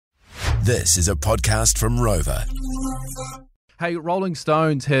This is a podcast from Rover. Hey, Rolling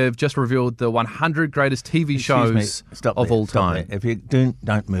Stones have just revealed the 100 greatest TV shows of all time. If you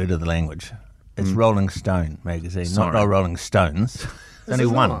don't murder the language. It's Rolling Stone magazine, Sorry. not Rolling Stones. There's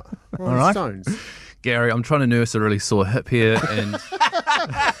only one. All right. Stones. Gary, I'm trying to nurse a really sore hip here and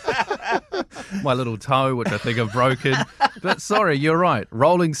my little toe, which I think I've broken. But sorry, you're right.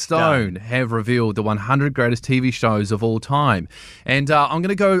 Rolling Stone have revealed the 100 greatest TV shows of all time. And I'm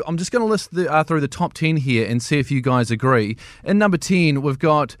just going to list through the top 10 here and see if you guys agree. In number 10, we've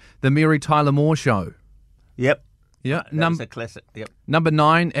got The Mary Tyler Moore Show. Yep. Yeah. That's a classic. Yep. Number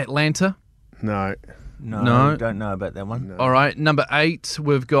 9, Atlanta. No. No, don't know about that one. All right. Number 8,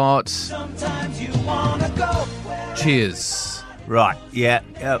 we've got Cheers. Right. Yeah,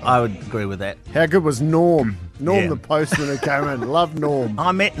 I would agree with that. How good was Norm? Norm Yeah. the postman who came in. Loved Norm.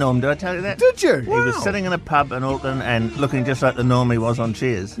 I met Norm. Did I tell you that? Did you? He was sitting in a pub in Auckland and looking just like the Norm he was on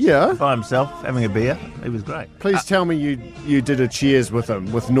Cheers. Yeah. By himself, having a beer. He was great. Please tell me you did a cheers with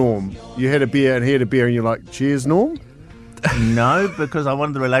him, with Norm. You had a beer and he had a beer and you're like, cheers, Norm? No, because I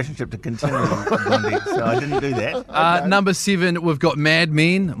wanted the relationship to continue, Bundy, so I didn't do that. Number 7, we've got Mad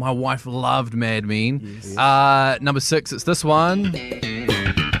Men. My wife loved Mad Men. Yes. Number 6, it's this one.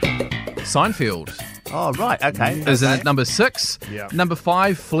 Seinfeld. Oh, right, okay. Is it number 6? Yeah. Number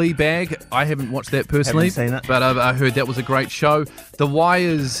 5, Fleabag. I haven't watched that personally. Haven't seen it. But I heard that was a great show. The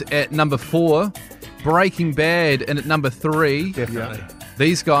Wire's at number 4. Breaking Bad in at number 3. Definitely.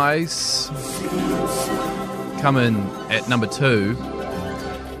 These guys come in at number 2.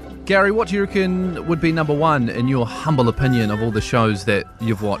 Gary, what do you reckon would be number 1 in your humble opinion of all the shows that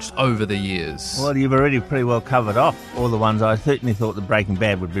you've watched over the years? Well, you've already pretty well covered off all the ones. I certainly thought the Breaking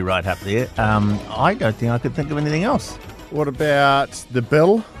Bad would be right up there. I don't think I could think of anything else. What about The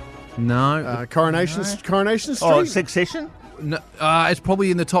Bill? No. Coronation Street? Oh, Succession? No, it's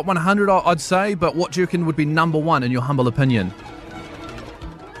probably in the top 100, I'd say, but what do you reckon would be number 1 in your humble opinion?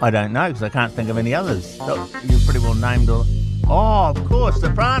 I don't know, because I can't think of any others. You've pretty well named all. Oh, of course,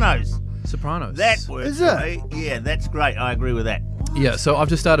 Sopranos. Sopranos. That works. Is it? For me. Yeah, that's great. I agree with that. Yeah, so I've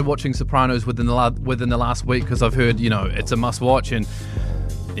just started watching Sopranos within the last week because I've heard, it's a must-watch, and,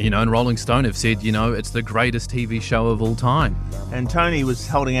 and Rolling Stone have said, it's the greatest TV show of all time. And Tony was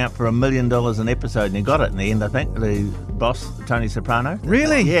holding out for $1 million an episode, and he got it in the end, I think, the boss, Tony Soprano.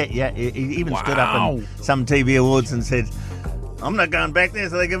 Really? Yeah. He even stood up in some TV awards and said, I'm not going back there,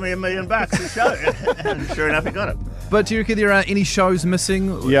 so they give me $1 million to show. And sure enough, he got it. But do you reckon there are any shows missing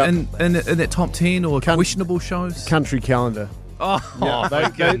in that top 10 or questionable shows? Country Calendar. Oh,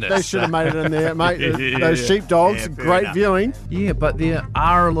 They should have made it in there, mate. Those sheepdogs, great enough. viewing. Yeah, but there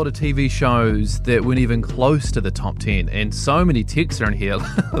are a lot of TV shows that weren't even close to the top 10, and so many texts are in here,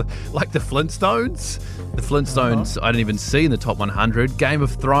 like the Flintstones. The Flintstones I didn't even see in the top 100. Game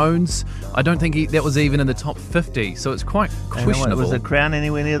of Thrones, I don't think that was even in the top 50, so it's quite questionable. Was The Crown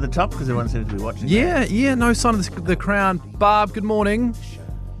anywhere near the top? Because everyone seems to be watching that. Yeah, no sign of the Crown. Barb, good morning.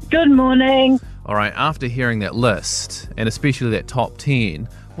 Good morning. All right, after hearing that list, and especially that top 10,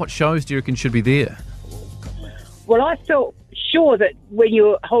 what shows do you reckon should be there? Well, I felt sure that when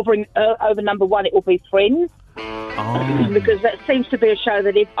you're hovering over number 1, it will be Friends. Oh. Because that seems to be a show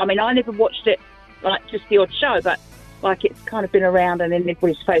that I never watched it like just the odd show, but like it's kind of been around and in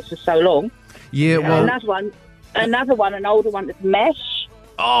everybody's face for so long. Yeah, well... Another one, an older one, that's MASH.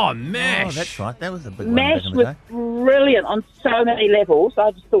 Oh, MASH! Oh, that's right. That was a big one. MASH back in the was day. brilliant on so many levels. I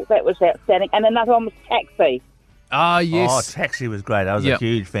just thought that was outstanding. And another one was Taxi. Ah, yes. Oh, Taxi was great. I was a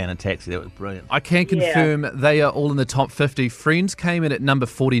huge fan of Taxi. That was brilliant. I can confirm they are all in the top 50. Friends came in at number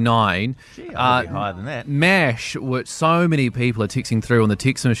 49. Gee, I would be higher than that. MASH, which so many people are texting through on the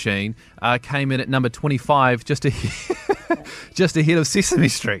text machine, came in at number 25, just ahead of Sesame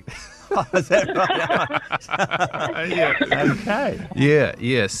Street. Oh, is that right? Yeah. Okay.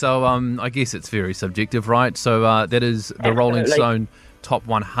 Yeah. So I guess it's very subjective, right? So that is the Rolling Stone top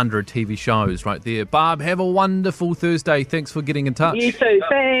 100 TV shows right there. Barb, have a wonderful Thursday. Thanks for getting in touch. You too.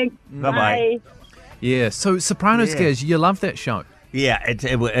 Thanks. Bye-bye. Yeah. So Sopranos, Gaz, you love that show. Yeah,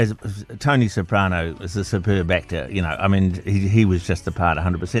 Tony Soprano is a superb actor. I mean, he was just the part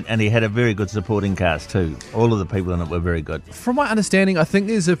 100%, and he had a very good supporting cast too. All of the people in it were very good. From my understanding, I think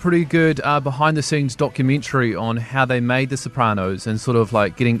there's a pretty good behind-the-scenes documentary on how they made The Sopranos and sort of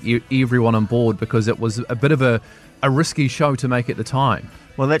like getting everyone on board, because it was a bit of a risky show to make at the time.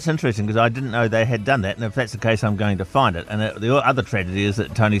 Well, that's interesting, because I didn't know they had done that, and if that's the case, I'm going to find it. And the other tragedy is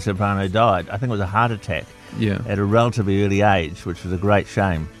that Tony Soprano died. I think it was a heart attack at a relatively early age, which was a great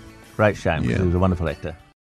shame. Great shame, because he was a wonderful actor.